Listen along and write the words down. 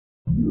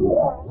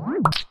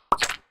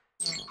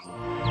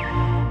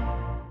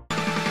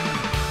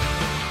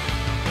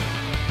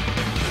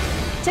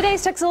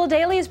Today's Tekzilla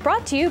Daily is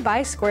brought to you by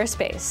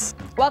Squarespace.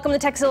 Welcome to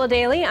Tekzilla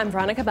Daily, I'm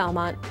Veronica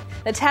Belmont.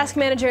 The Task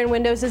Manager in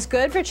Windows is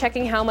good for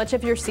checking how much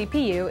of your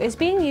CPU is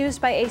being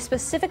used by a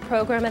specific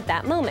program at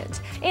that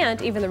moment,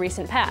 and even the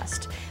recent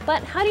past.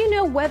 But how do you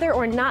know whether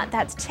or not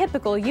that's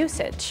typical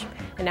usage?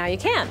 And now you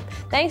can,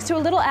 thanks to a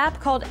little app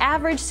called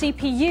Average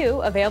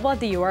CPU available at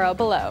the URL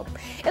below.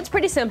 It's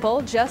pretty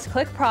simple, just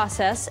click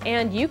Process,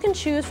 and you can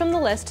choose from the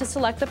list to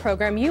select the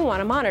program you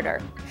want to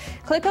monitor.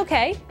 Click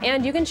OK,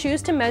 and you can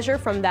choose to measure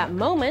from that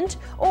moment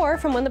or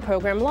from when the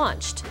program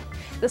launched.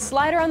 The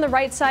slider on the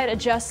right side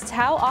adjusts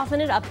how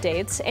often it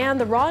updates, and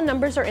the raw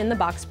numbers are in the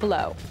box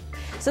below.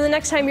 So the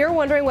next time you're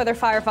wondering whether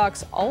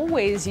Firefox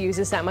always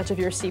uses that much of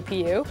your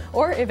CPU,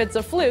 or if it's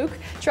a fluke,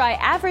 try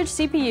Average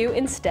CPU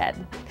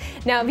instead.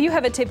 Now, if you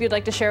have a tip you'd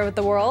like to share with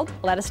the world,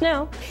 let us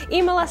know.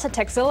 Email us at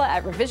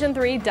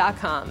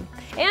tekzilla@revision3.com.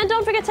 And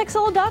don't forget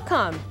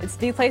Tekzilla.com. It's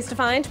the place to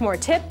find more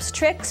tips,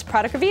 tricks,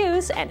 product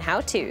reviews, and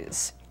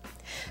how-tos.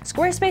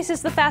 Squarespace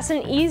is the fast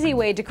and easy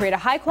way to create a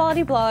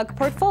high-quality blog,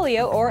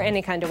 portfolio, or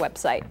any kind of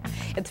website.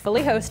 It's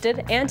fully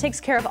hosted and takes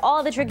care of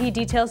all the tricky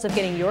details of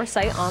getting your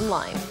site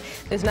online.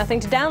 There's nothing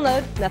to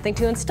download, nothing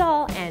to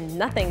install, and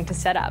nothing to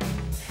set up.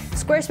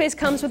 Squarespace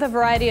comes with a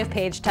variety of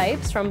page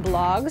types, from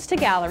blogs to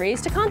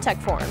galleries to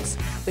contact forms,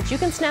 which you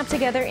can snap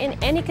together in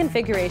any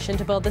configuration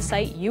to build the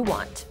site you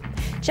want.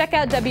 Check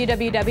out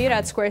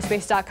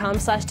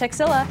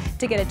www.squarespace.com/Tekzilla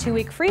to get a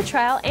 2-week free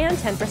trial and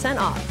 10%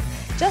 off.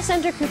 Just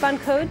enter coupon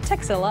code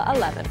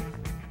Tekzilla11.